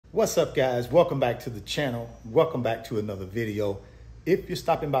What's up, guys? Welcome back to the channel. Welcome back to another video. If you're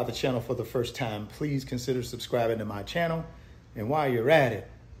stopping by the channel for the first time, please consider subscribing to my channel. And while you're at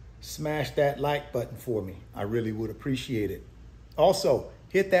it, smash that like button for me. I really would appreciate it. Also,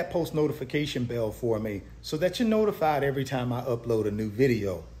 hit that post notification bell for me so that you're notified every time I upload a new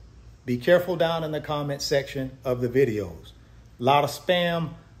video. Be careful down in the comment section of the videos. A lot of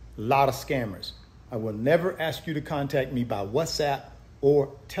spam, a lot of scammers. I will never ask you to contact me by WhatsApp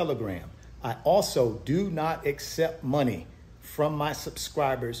or Telegram. I also do not accept money from my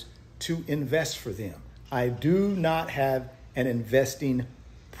subscribers to invest for them. I do not have an investing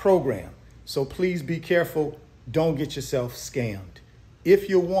program. So please be careful. Don't get yourself scammed. If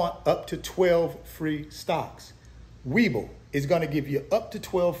you want up to 12 free stocks, Webull is going to give you up to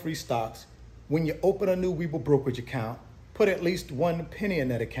 12 free stocks when you open a new Webull brokerage account. Put at least 1 penny in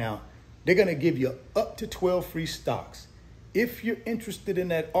that account. They're going to give you up to 12 free stocks. If you're interested in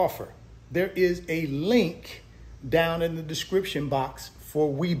that offer, there is a link down in the description box for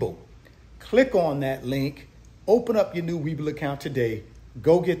Webull. Click on that link, open up your new Webull account today,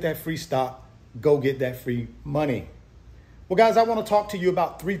 go get that free stock, go get that free money. Well, guys, I want to talk to you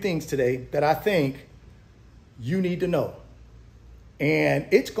about 3 things today that I think you need to know. And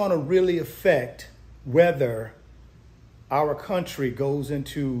it's going to really affect whether our country goes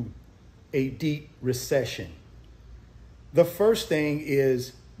into a deep recession. The first thing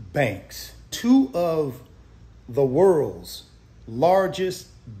is banks. 2 of the world's largest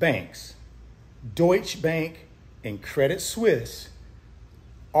banks, Deutsche Bank and Credit Suisse,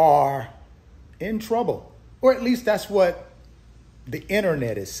 are in trouble. Or at least that's what the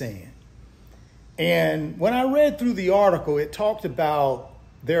internet is saying. And when I read through the article, it talked about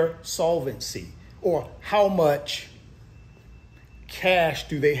their solvency, or how much cash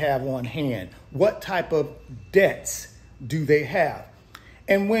do they have on hand? What type of debts do they have?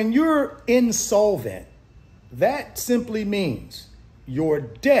 And when you're insolvent, that simply means your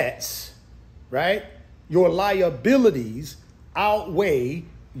debts, right? Your liabilities outweigh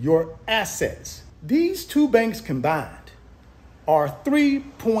your assets. These 2 banks combined are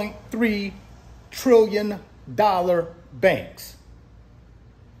 $3.3 trillion banks.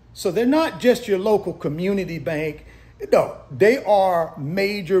 So they're not just your local community bank. No, they are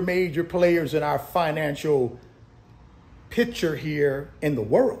major players in our financial picture here in the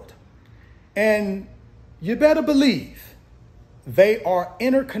world. And you better believe they are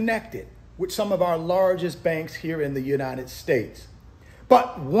interconnected with some of our largest banks here in the United States.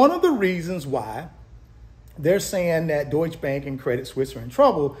 But one of the reasons why they're saying that Deutsche Bank and Credit Suisse are in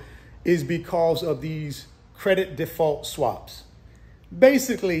trouble is because of these credit default swaps.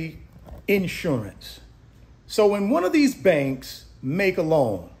 Basically, insurance. So when one of these banks make a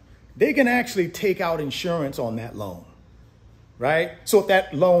loan, they can actually take out insurance on that loan, right? So if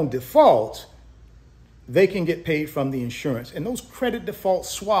that loan defaults, they can get paid from the insurance. And those credit default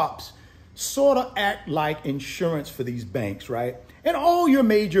swaps sort of act like insurance for these banks, right? And all your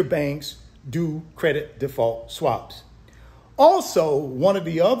major banks do credit default swaps. Also, one of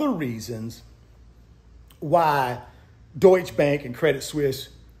the other reasons why Deutsche Bank and Credit Suisse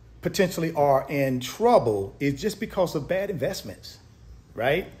potentially are in trouble is just because of bad investments,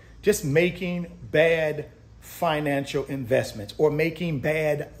 right? Just making bad financial investments or making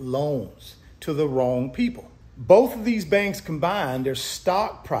bad loans to the wrong people. Both of these banks combined, their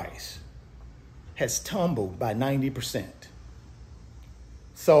stock price has tumbled by 90%.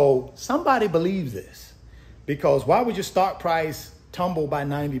 So somebody believes this, because why would your stock price tumble by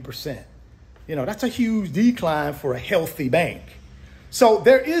 90%? You know, that's a huge decline for a healthy bank. So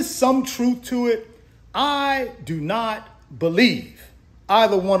there is some truth to it. I do not believe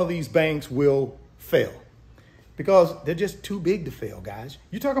either one of these banks will fail, because they're just too big to fail, guys.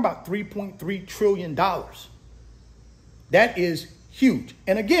 You're talking about $3.3 trillion. That is huge.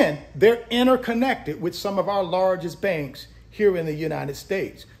 And again, they're interconnected with some of our largest banks here in the United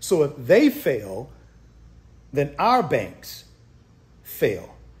States. So if they fail, then our banks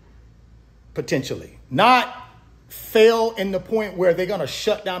fail, potentially. Not fail in the point where they're going to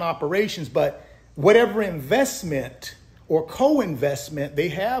shut down operations, but whatever investment or co-investment they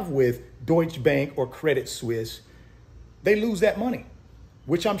have with Deutsche Bank or Credit Suisse, they lose that money,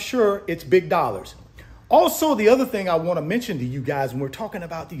 which I'm sure it's big dollars. Also, the other thing I want to mention to you guys when we're talking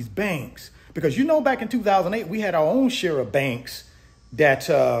about these banks, because you know back in 2008, we had our own share of banks that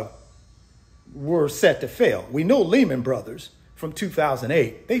were set to fail. We know Lehman Brothers from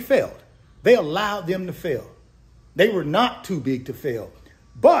 2008, they failed. They allowed them to fail. They were not too big to fail.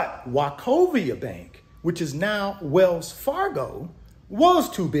 But Wachovia Bank, which is now Wells Fargo, was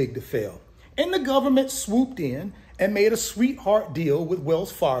too big to fail. And the government swooped in and made a sweetheart deal with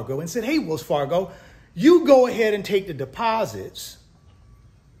Wells Fargo and said, hey, Wells Fargo, you go ahead and take the deposits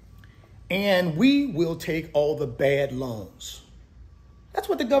and we will take all the bad loans. That's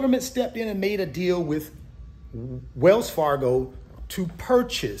what the government stepped in and made a deal with Wells Fargo to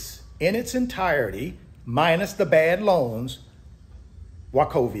purchase in its entirety, minus the bad loans,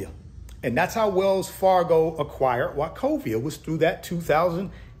 Wachovia. And that's how Wells Fargo acquired Wachovia, was through that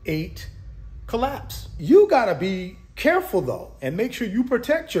 2008 collapse. You got to be careful, though, and make sure you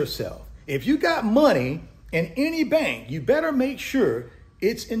protect yourself. If you got money in any bank, you better make sure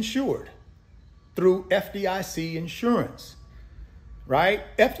it's insured through FDIC insurance, right?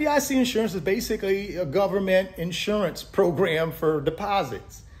 FDIC insurance is basically a government insurance program for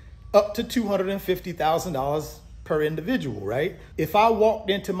deposits up to $250,000 per individual, right? If I walked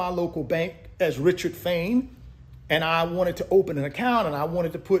into my local bank as Richard Fain and I wanted to open an account and I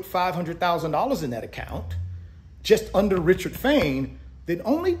wanted to put $500,000 in that account, just under Richard Fain, then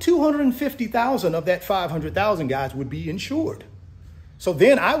only $250,000 of that $500,000 guys would be insured. So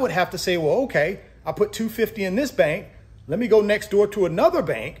then I would have to say, well, okay, I put $250 in this bank. Let me go next door to another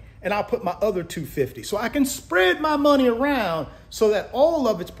bank and I'll put my other $250. So I can spread my money around so that all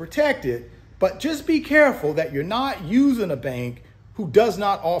of it's protected. But just be careful that you're not using a bank who does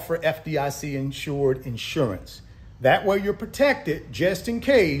not offer FDIC insured insurance. That way you're protected just in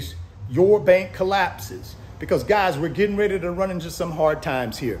case your bank collapses. Because guys, we're getting ready to run into some hard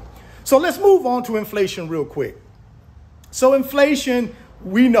times here. So let's move on to inflation real quick. So inflation,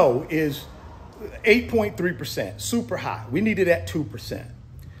 we know, is 8.3%, super high. We need it at 2%.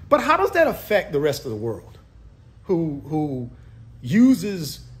 But how does that affect the rest of the world who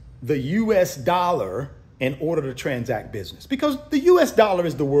uses the US dollar in order to transact business? Because the US dollar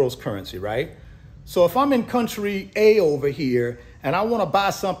is the world's currency, right? So if I'm in country A over here and I want to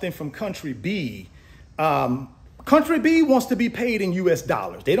buy something from country B, country B wants to be paid in US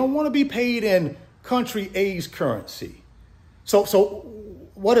dollars. They don't want to be paid in country A's currency. So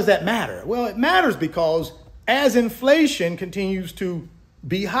what does that matter? Well, it matters because as inflation continues to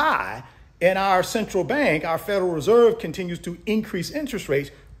be high and our central bank, our Federal Reserve, continues to increase interest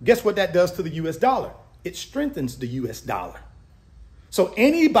rates, guess what that does to the US dollar? It strengthens the US dollar. So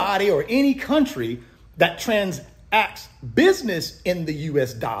anybody or any country that transacts business in the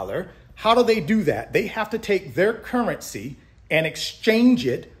US dollar, how do they do that? They have to take their currency and exchange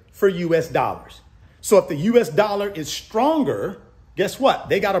it for US dollars. So if the US dollar is stronger, guess what?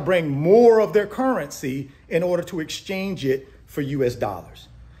 They got to bring more of their currency in order to exchange it for US dollars.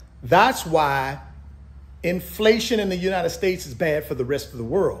 That's why inflation in the United States is bad for the rest of the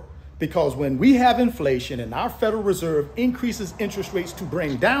world. Because when we have inflation and our Federal Reserve increases interest rates to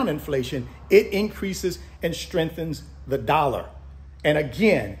bring down inflation, it increases and strengthens the dollar. And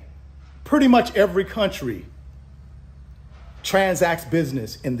again, pretty much every country transacts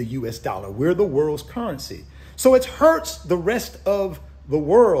business in the US dollar. We're the world's currency. So it hurts the rest of the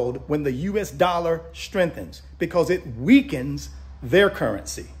world when the US dollar strengthens because it weakens their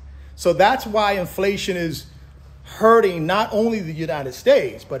currency. So that's why inflation is hurting not only the United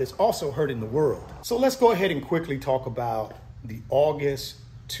States, but it's also hurting the world. So let's go ahead and quickly talk about the August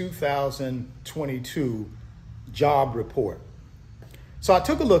 2022 job report. So I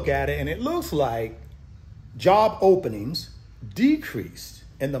took a look at it and it looks like job openings decreased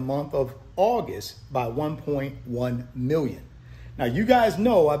in the month of August by 1.1 million. Now, you guys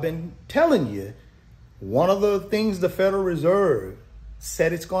know I've been telling you one of the things the Federal Reserve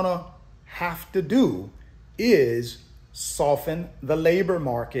said it's going to have to do is soften the labor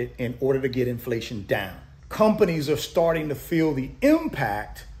market in order to get inflation down. Companies are starting to feel the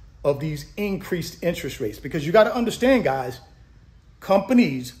impact of these increased interest rates because you got to understand, guys,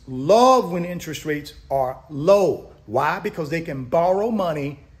 companies love when interest rates are low. Why? Because they can borrow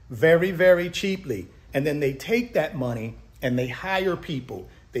money very, very cheaply. And then they take that money and they hire people.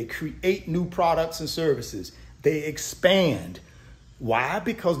 They create new products and services. They expand. Why?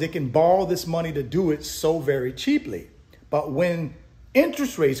 Because they can borrow this money to do it so very cheaply. But when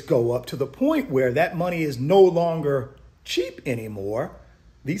interest rates go up to the point where that money is no longer cheap anymore,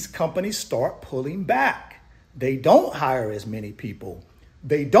 these companies start pulling back. They don't hire as many people.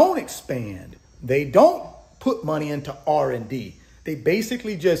 They don't expand. They don't put money into R&D. They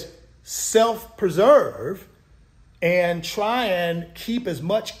basically just self-preserve and try and keep as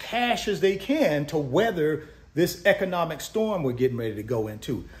much cash as they can to weather this economic storm we're getting ready to go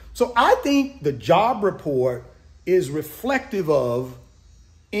into. So I think the job report is reflective of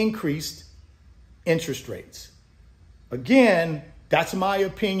increased interest rates. Again, that's my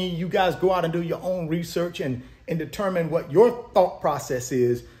opinion. You guys go out and do your own research and determine what your thought process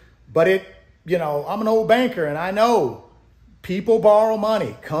is. But it I'm an old banker and I know people borrow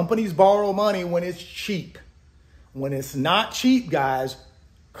money. Companies borrow money when it's cheap. When it's not cheap, guys,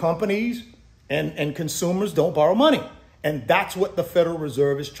 companies and consumers don't borrow money. And that's what the Federal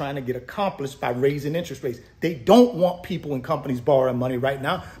Reserve is trying to get accomplished by raising interest rates. They don't want people and companies borrowing money right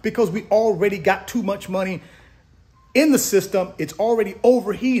now because we already got too much money in the system. It's already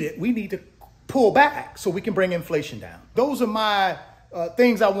overheated. We need to pull back so we can bring inflation down. Those are my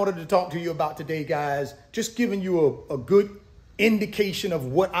things I wanted to talk to you about today, guys. Just giving you a good indication of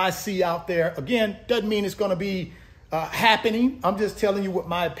what I see out there. Again, doesn't mean it's going to be happening. I'm just telling you what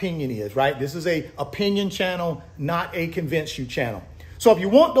my opinion is, right? This is a opinion channel, not a convince you channel. So if you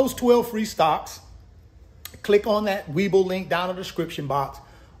want those 12 free stocks, click on that Webull link down in the description box.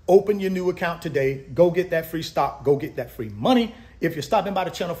 Open your new account today. Go get that free stock. Go get that free money. If you're stopping by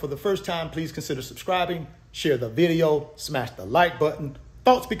the channel for the first time, please consider subscribing, share the video, smash the like button.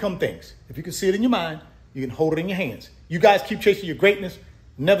 Thoughts become things. If you can see it in your mind, you can hold it in your hands. You guys keep chasing your greatness.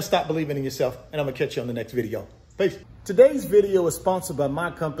 Never stop believing in yourself. And I'm going to catch you on the next video. Peace. Today's video is sponsored by my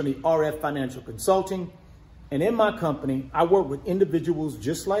company, RF Financial Consulting. And in my company, I work with individuals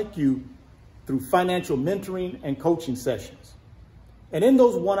just like you through financial mentoring and coaching sessions. And in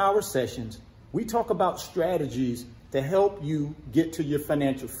those 1-hour sessions, we talk about strategies to help you get to your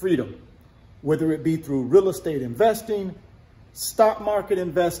financial freedom, whether it be through real estate investing, stock market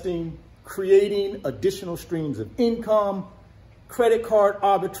investing, creating additional streams of income, credit card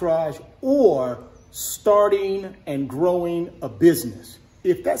arbitrage, or starting and growing a business.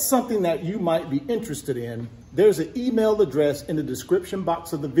 If that's something that you might be interested in, there's an email address in the description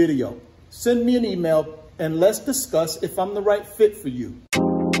box of the video. Send me an email and let's discuss if I'm the right fit for you.